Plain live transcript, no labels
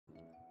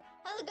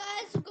Hello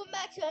guys, welcome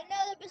back to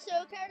another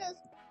episode of Cardinals.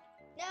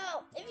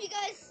 Now, if you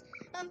guys,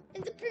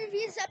 in the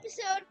previous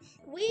episode,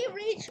 we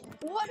reached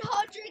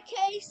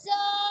 100k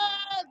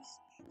subs!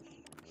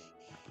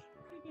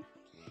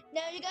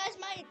 Now you guys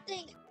might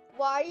think,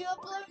 why are you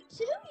uploading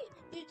 2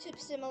 YouTube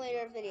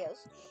Simulator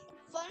videos?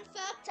 Fun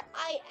fact,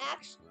 I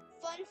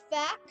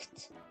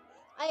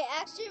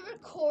actually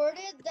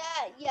recorded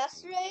that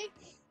yesterday,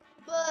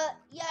 but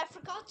yeah, I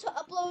forgot to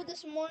upload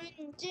this morning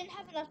and didn't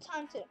have enough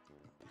time to.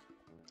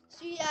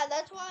 So yeah,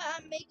 that's why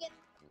I'm making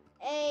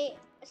a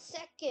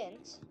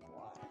second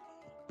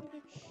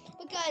one.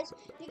 But guys,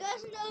 you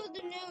guys know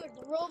the new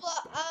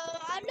Roblox.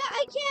 I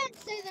can't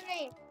say the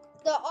name.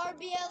 The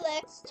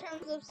RBLX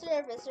terms of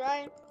service,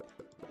 right?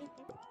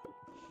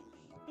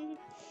 And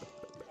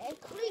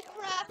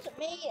Creekcraft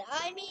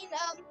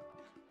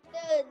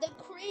the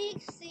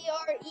Creek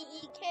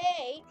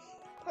CREEK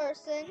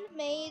person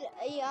made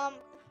a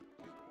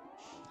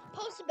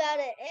post about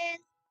it,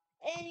 and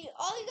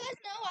all you guys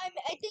know,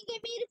 I think I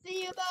made a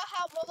video about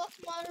how Roblox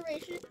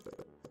moderation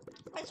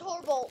is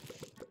horrible.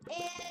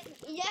 And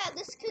yeah,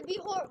 this could be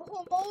more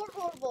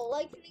horrible.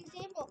 Like, for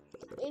example,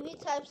 if you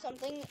type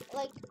something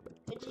like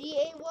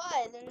GAY,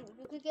 then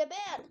you could get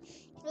banned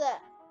for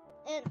that.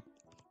 And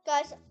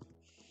guys,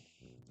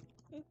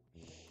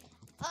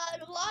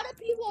 a lot of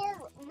people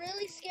are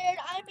really scared.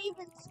 I'm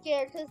even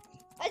scared because,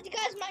 as you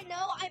guys might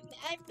know,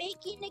 I'm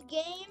making a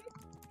game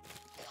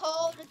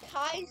called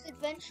Kai's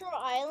Adventure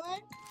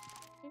Island.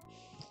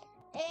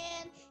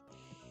 And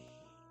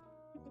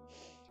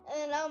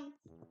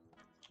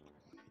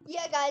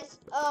yeah guys,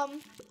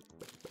 and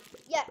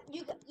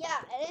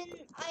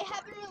I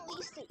haven't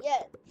released it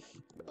yet,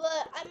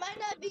 but I might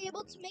not be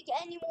able to make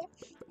any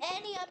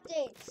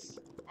updates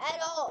at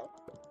all.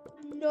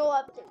 No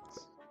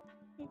updates.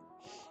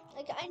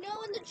 Like, I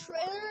know in the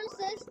trailer it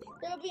says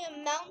there'll be a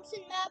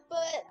mountain map,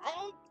 but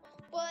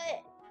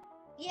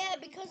yeah,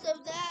 because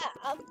of that,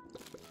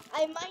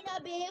 I might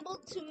not be able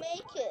to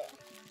make it.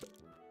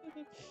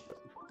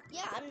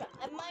 Yeah,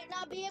 I might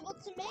not be able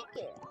to make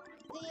it.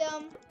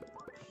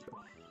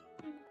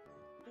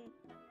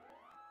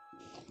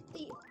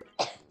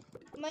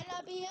 Might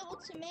not be able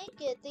to make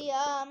it.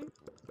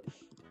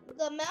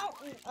 The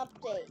mountain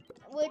update,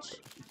 which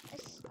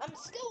I'm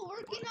still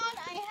working on.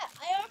 I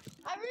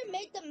already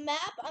made the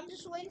map. I'm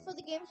just waiting for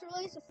the game to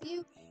release a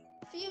few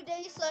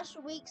days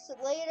 / weeks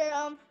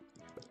later.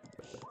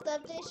 The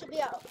update should be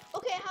out.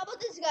 Okay, how about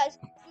this, guys?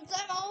 Since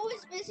I'm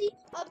always busy,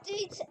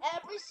 updates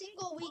every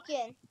single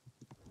weekend.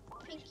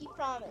 Pinky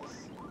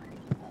promise.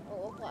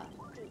 Oh, what?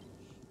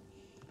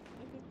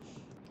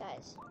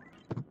 Guys.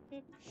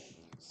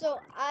 So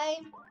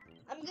I'm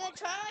gonna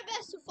try my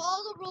best to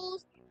follow the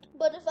rules,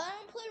 but if I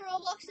don't play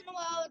Roblox in a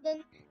while,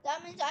 then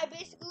that means I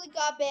basically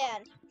got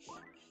banned.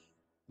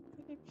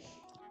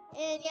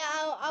 And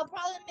yeah, I'll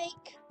probably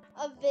make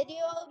a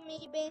video of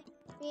me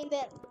being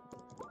banned.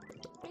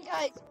 And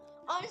guys,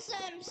 honestly,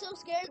 I'm so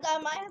scared that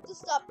I might have to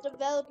stop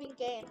developing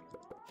games.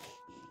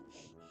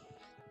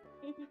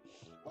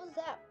 What was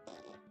that?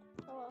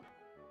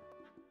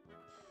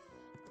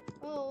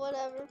 Oh,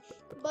 whatever.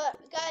 But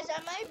guys,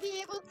 I might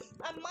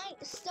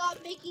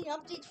stop making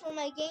updates for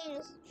my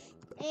games.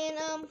 And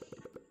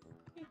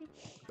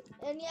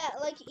and yeah,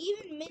 like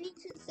even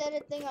Minington said a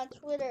thing on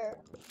Twitter.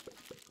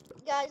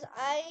 Guys,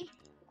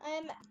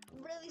 I'm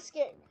really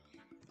scared.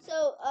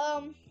 So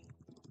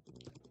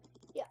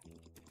yeah.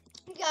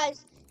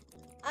 Guys,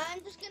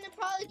 I'm just gonna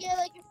probably get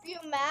like a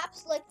few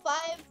maps, like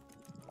 5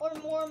 or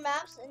more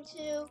maps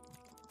into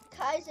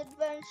Kai's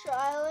Adventure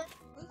Island.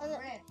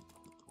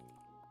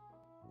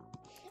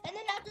 And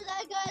then after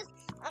that, guys,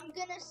 I'm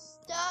gonna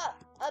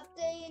stop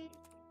updating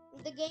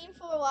the game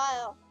for a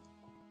while.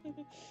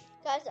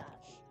 Guys,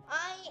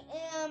 I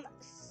am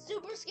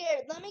super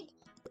scared.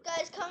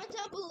 Guys, comment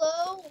down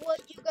below what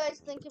you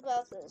guys think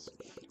about this.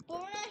 But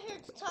we're not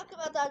here to talk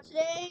about that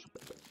today.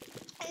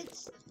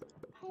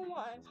 Hold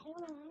on,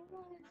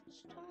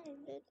 just time,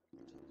 dude.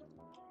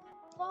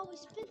 Wow, we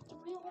spent 3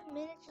 whole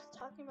minutes just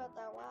talking about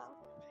that. Wow.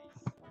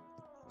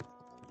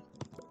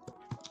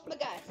 But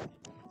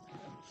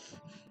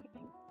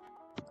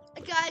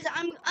guys,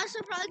 I'm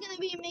also probably gonna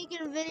be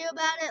making a video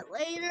about it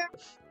later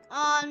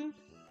on.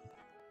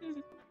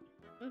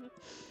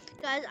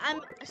 Guys,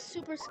 I'm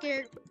super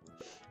scared.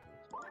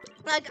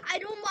 Like, I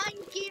don't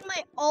mind getting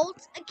my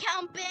alt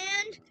account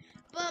banned,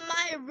 but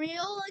my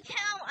real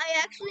account,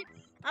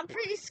 I'm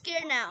pretty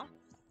scared now.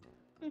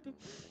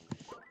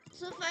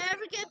 So if I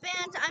ever get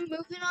banned, I'm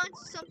moving on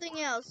to something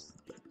else.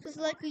 Because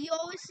like you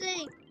always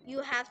say,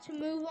 you have to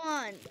move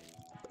on.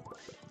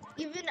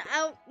 Even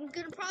I'm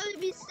gonna probably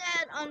be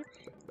sad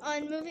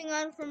on moving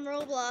on from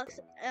Roblox.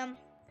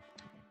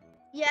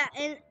 Yeah,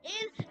 and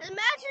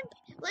imagine,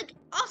 like,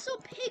 also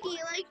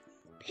Piggy, like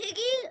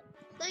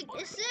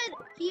it said,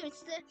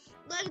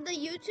 like the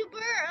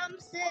YouTuber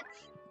said,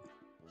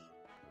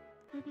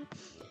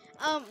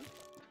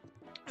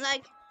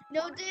 like,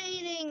 no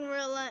dating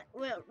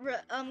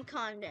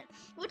content,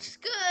 which is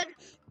good,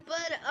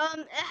 but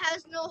it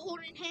has no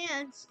holding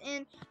hands,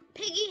 and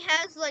Piggy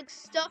has like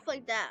stuff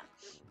like that.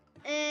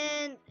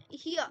 And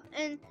he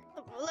and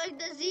like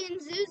the Z and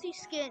Zuzi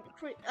skin,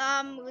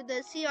 with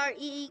the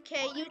CREEK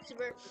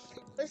YouTuber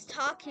was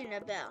talking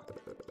about.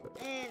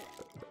 And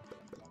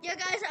yeah,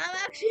 guys, I'm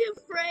actually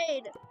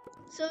afraid.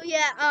 So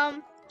yeah,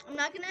 I'm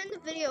not gonna end the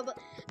video, but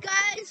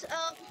guys,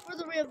 for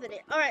the real video.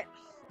 Alright,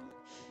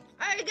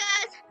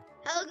 guys.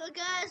 Hello,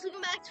 guys.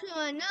 Welcome back to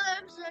another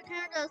episode of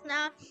Terror Does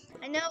Now.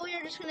 I know we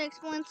are just gonna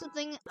explain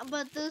something,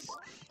 but this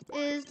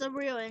is the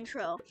real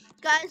intro.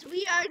 Guys,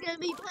 we are gonna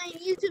be playing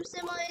YouTube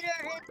Simulator,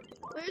 and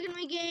we're gonna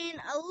be getting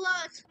a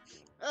lot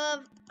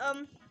of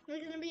we're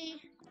gonna be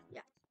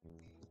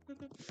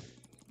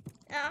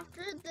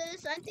After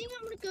this, I think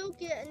I'm gonna go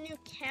get a new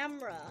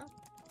camera.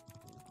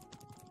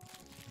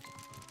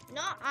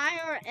 Not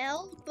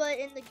IRL, but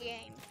in the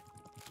game.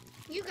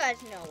 You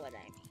guys know what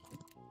I mean.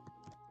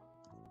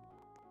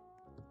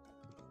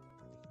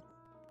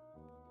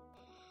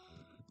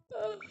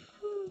 Oh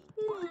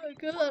my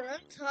god,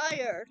 I'm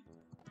tired.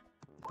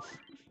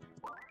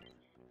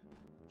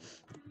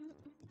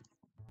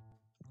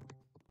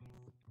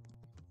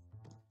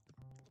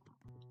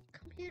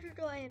 Computer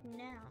do I have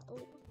now?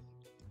 Oh.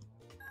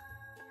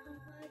 How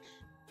much?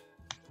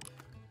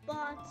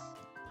 Bots.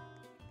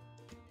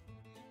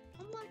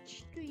 How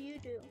much do you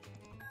do?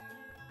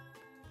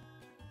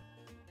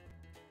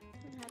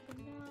 Don't have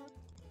enough.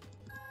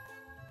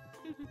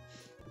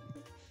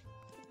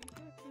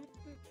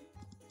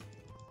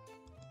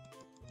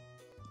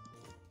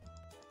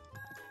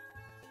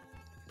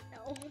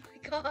 Oh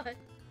my god.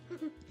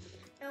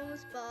 I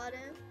almost bought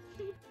him.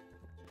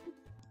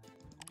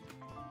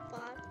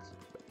 Bots.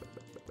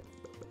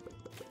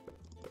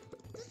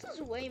 This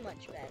is way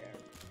much better.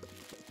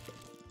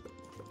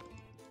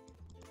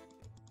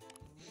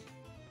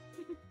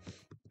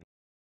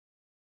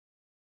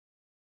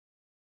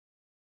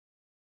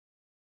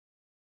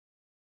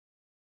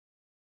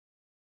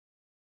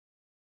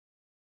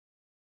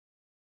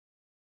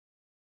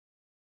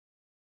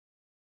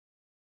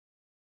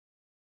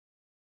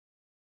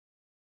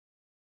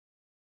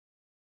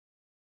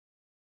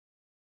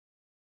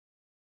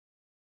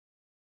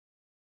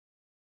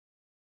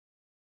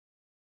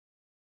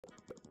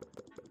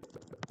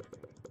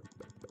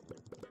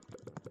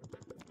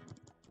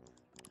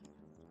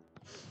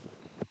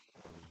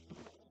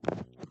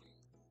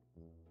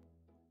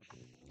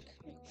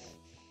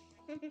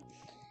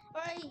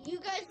 Alright, you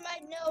guys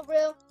might know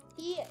Real.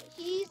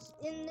 He's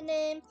in the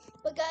name,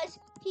 but guys,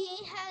 he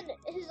had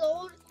his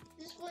old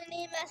display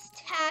name as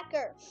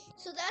Tacker.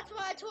 So that's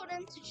why I told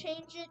him to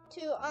change it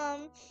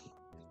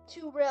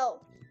to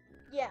Real.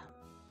 Yeah.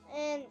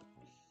 And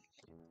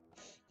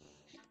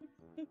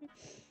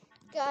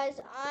guys,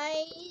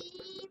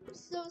 I'm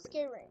so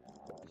scared right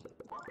now.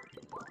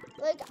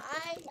 Like,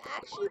 I'm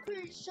actually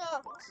pretty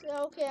shocked.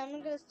 So, okay,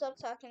 I'm gonna stop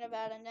talking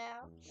about it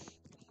now.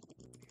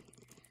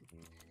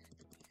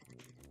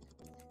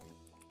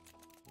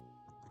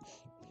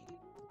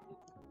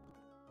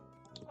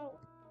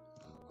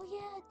 Oh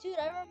yeah, dude,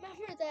 I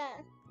remember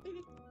that.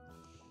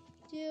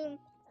 Dude,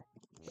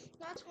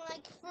 that's when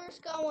I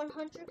first got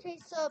 100k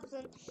subs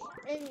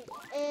in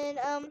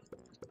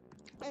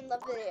the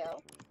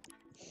video.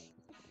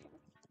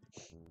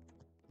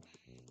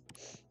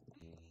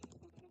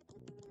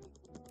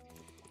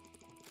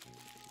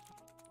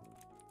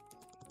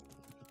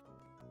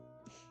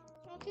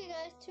 Okay,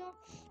 guys, dude,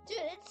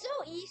 it's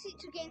so easy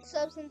to gain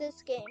subs in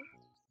this game.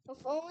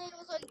 If only it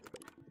was like,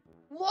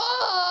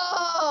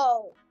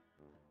 whoa!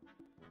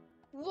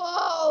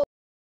 Whoa!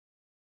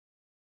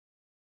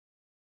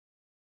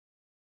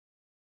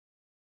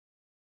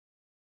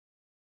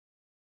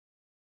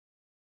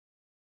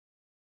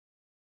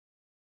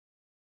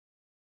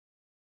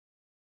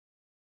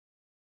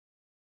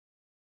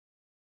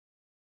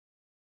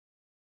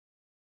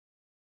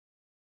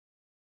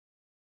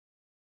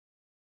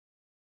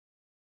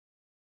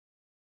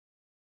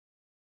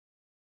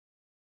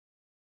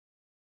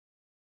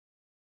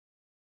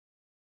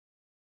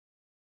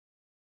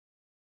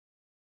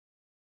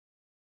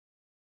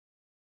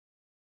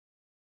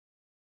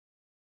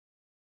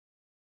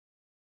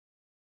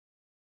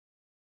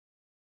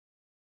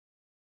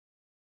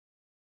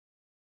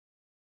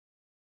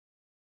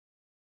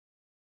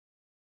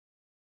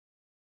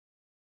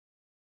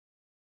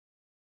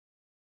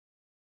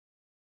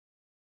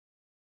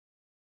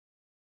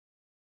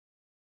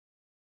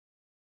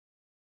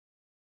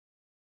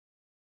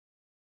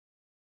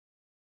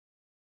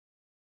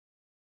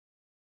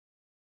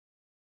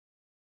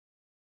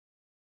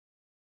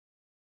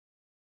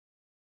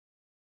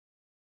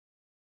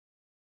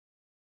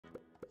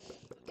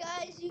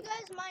 Guys, you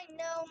guys might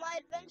know my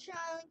Adventure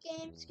Island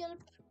game's gonna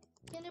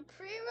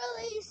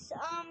pre-release.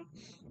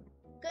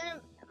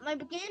 My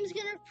game's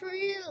gonna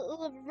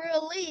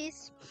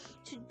pre-release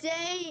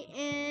today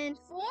in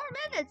 4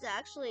 minutes,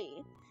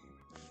 actually,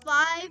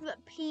 5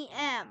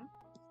 p.m.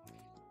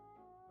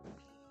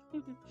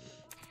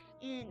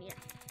 And yeah.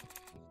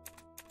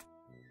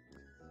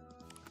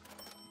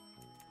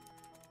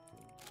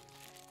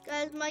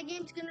 Guys, my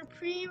game's gonna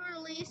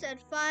pre-release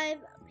at 5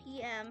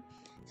 p.m.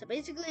 So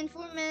basically in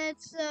 4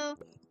 minutes. So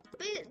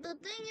the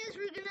thing is,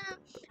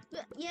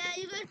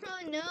 you guys guys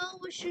probably know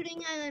what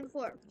Shooting Island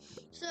 4.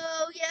 So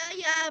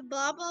yeah,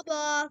 blah blah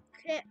blah.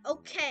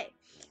 Okay.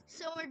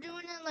 So we're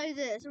doing it like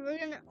this. We're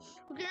gonna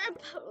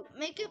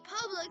make it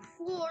public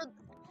for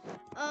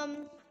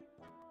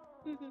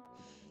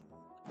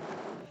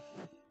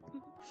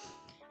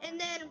and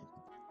then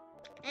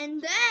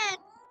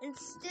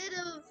instead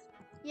of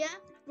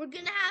we're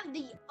gonna have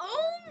the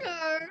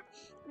owner,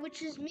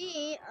 which is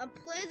me,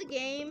 play the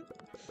game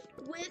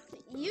with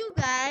you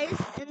guys,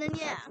 and then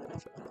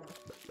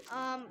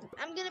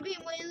I'm gonna be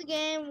playing the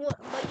game,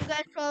 but you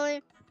guys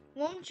probably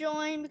won't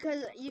join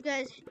because you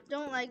guys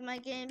don't like my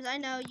games. I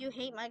know you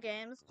hate my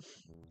games.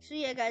 So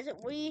yeah, guys,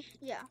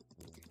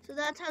 so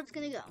that's how it's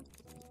gonna go.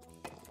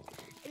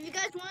 If you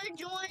guys want to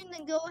join,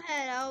 then go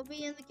ahead. I'll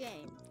be in the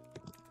game.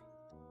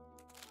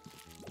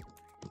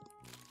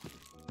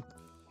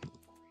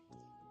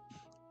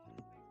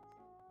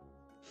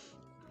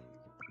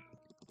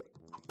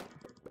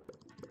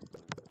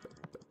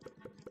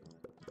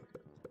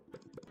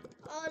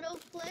 Auto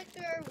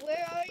Flicker,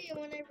 where are you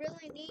when I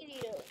really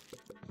need you?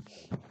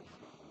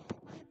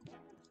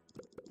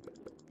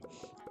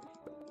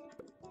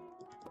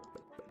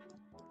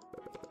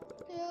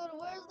 Dude,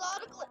 where's the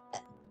Auto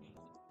Clicker?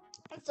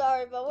 I'm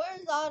sorry, but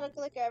where's the Auto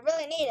Clicker? I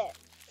really need it.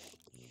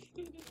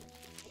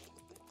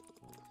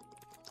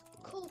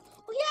 Cool.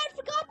 Oh yeah, I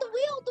forgot the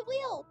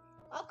wheel.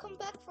 I'll come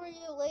back for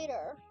you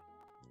later.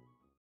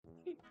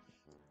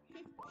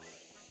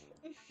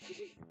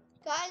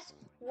 Guys,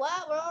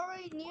 wow, we're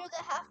already near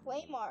the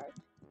halfway mark.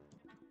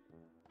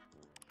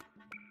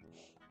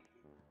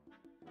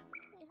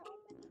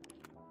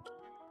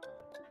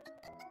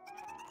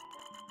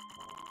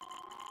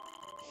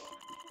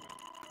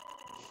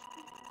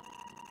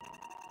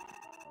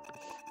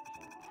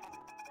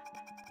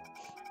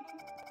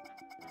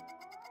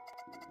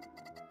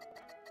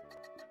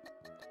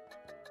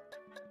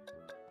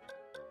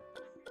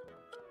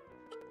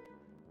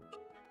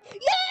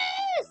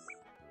 Yes!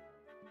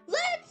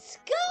 Let's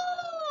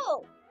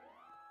go!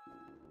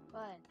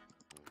 What?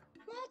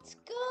 Let's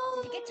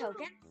go! Did you get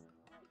tokens?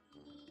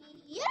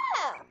 Yeah!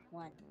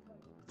 One.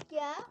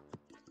 Yeah.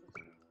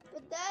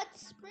 But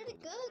that's pretty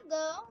good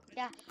though.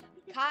 Yeah.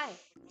 Kai.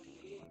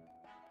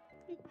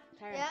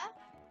 Karen. Yeah?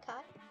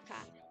 Kai?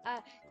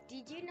 Kai.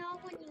 Did you know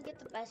when you get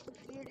the best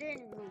computer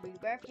in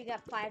Rebirth, you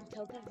got 5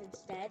 tokens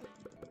instead?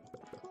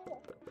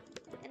 Cool.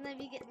 And then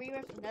if you get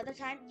Rebirth another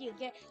time, you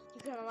can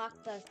unlock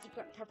the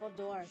secret purple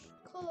door.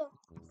 Cool.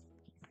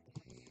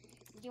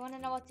 Do you want to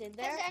know what's in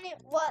there?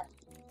 What?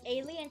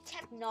 Alien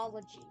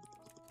technology.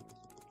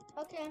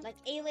 Okay. Like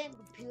alien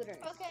computers.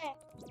 Okay.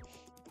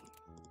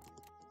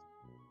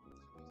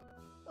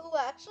 Oh,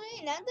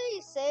 actually, now that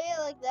you say it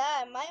like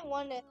that, I might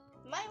want to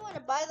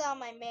buy that on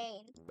my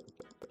main.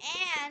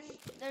 And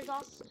there's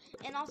also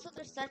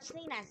there's such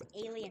thing as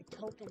alien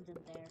tokens in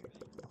there.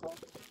 Cool.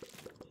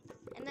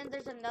 And then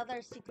there's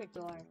another secret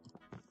door.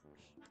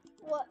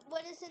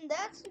 What is in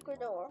that secret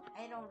door?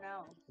 I don't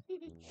know.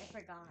 I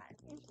forgot.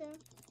 Okay.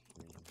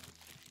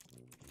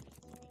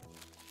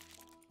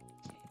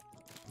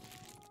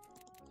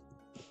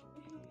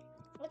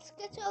 Let's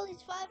get to at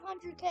least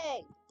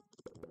 500k.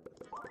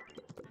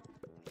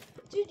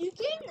 Dude, you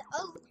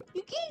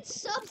gain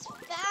subs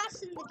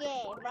fast in the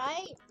game,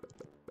 right?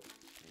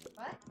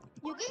 What?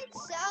 You gain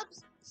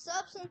subs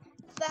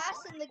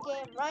fast in the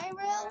game, right,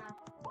 Real? Yeah.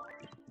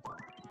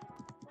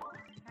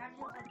 How do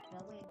you have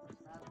billions of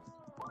subs?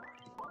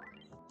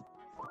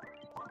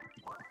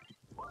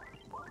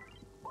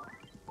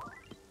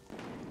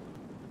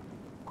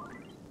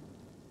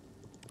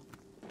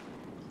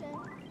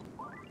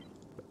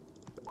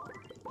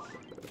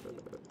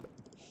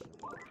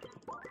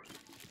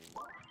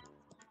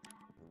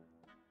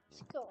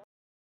 Let's go.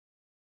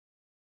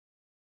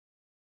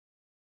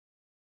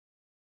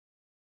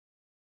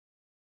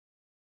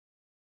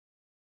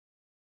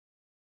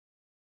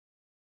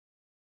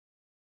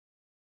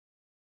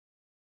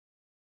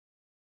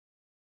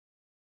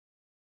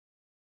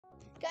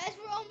 Guys,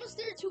 we're almost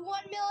there to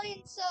 1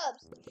 million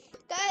subs.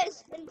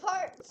 Guys, in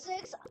part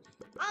 6,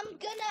 I'm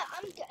gonna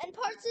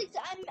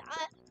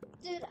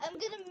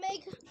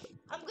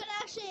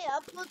actually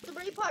upload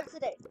 3 parts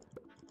today.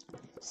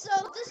 So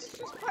this is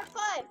just part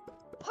 5.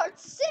 Part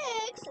 6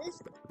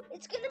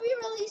 it's gonna be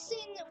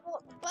releasing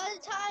by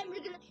the time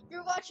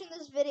you're watching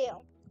this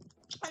video,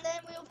 and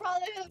then we'll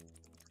probably have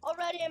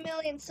already 1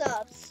 million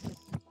subs.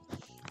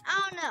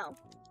 I don't know.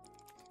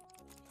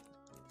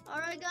 All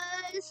right,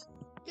 guys,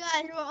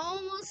 we're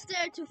almost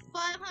there to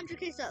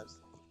 500k subs.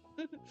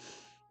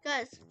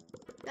 guys,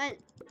 I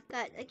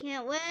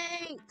can't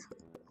wait.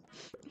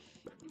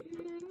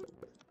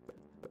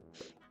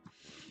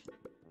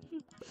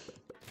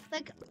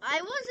 Like,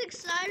 I was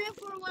excited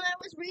for when I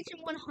was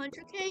reaching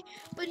 100k,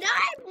 but now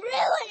I'm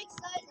really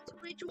excited to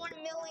reach 1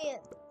 million.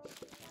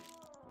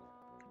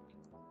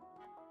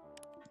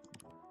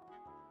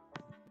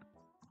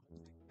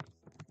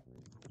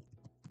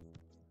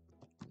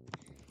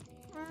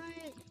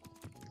 Alright.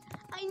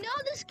 I know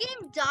this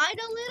game died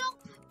a little,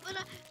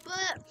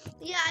 but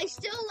yeah, I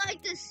still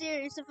like this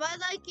series. If I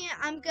like it,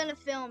 I'm gonna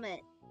film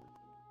it.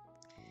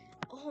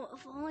 Oh, Oh,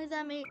 if only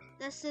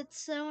that said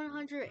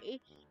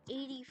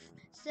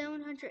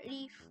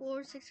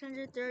 784,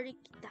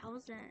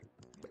 630,000.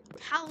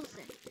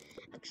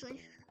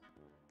 Actually.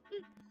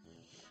 You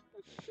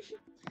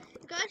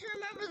guys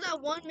remember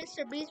that one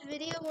Mr. Beast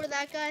video where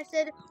that guy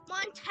said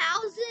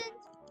 1,000?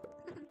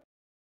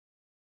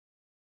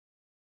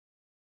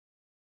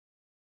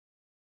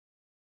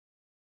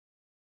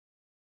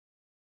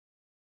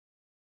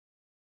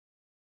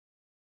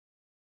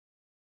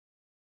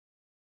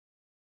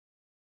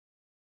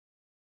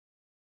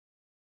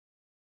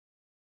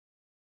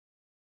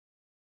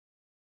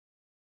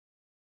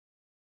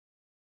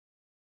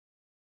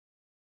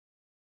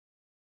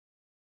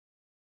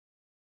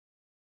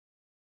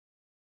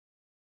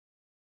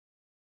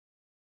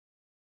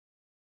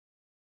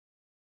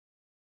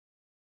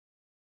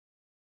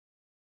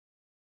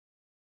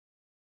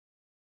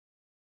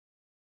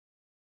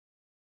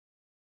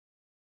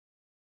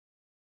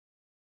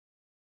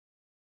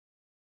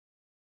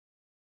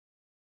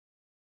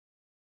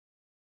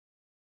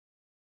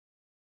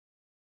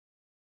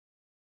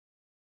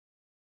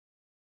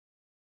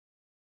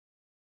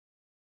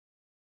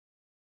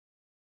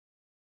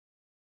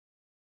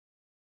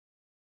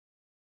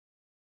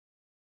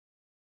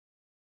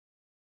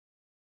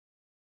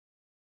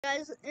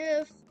 Guys,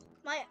 if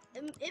my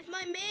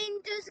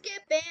main does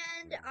get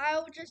banned,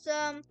 I'll just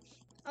try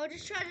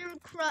to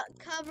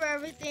cover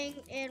everything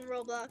in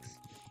Roblox.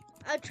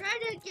 I'll try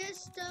to get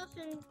stuff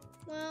in,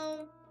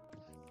 well,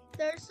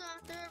 there are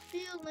a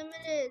few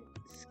limited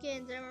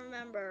skins I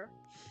remember.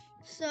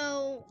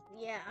 So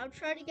yeah, I'll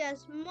try to get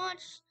as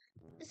much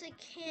as I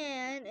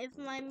can if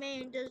my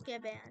main does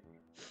get banned.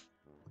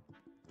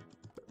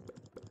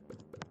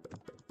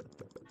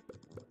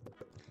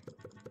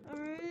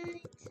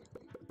 Alright.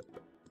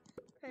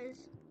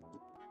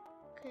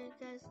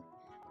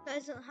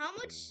 Guys, how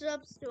much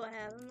subs do I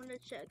have? I'm gonna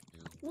check.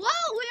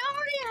 Whoa, we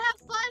already have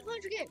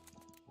 500K.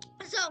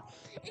 So,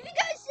 if you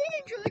guys did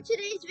enjoy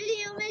today's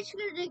video, make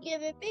sure to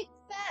give it a big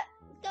fat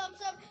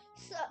thumbs up.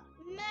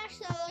 Smash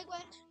that like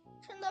button,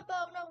 turn the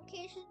bell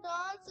notifications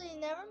on so you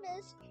never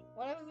miss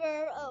one of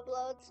our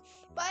uploads.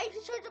 Bye,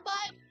 subscribe to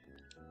bye.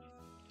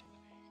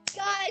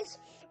 Guys,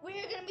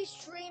 we're gonna be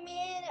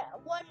streaming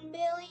 1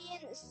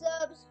 million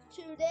subs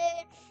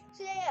today.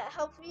 So yeah,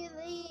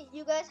 hopefully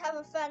you guys have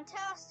a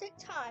fantastic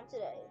time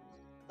today.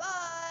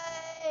 Bye.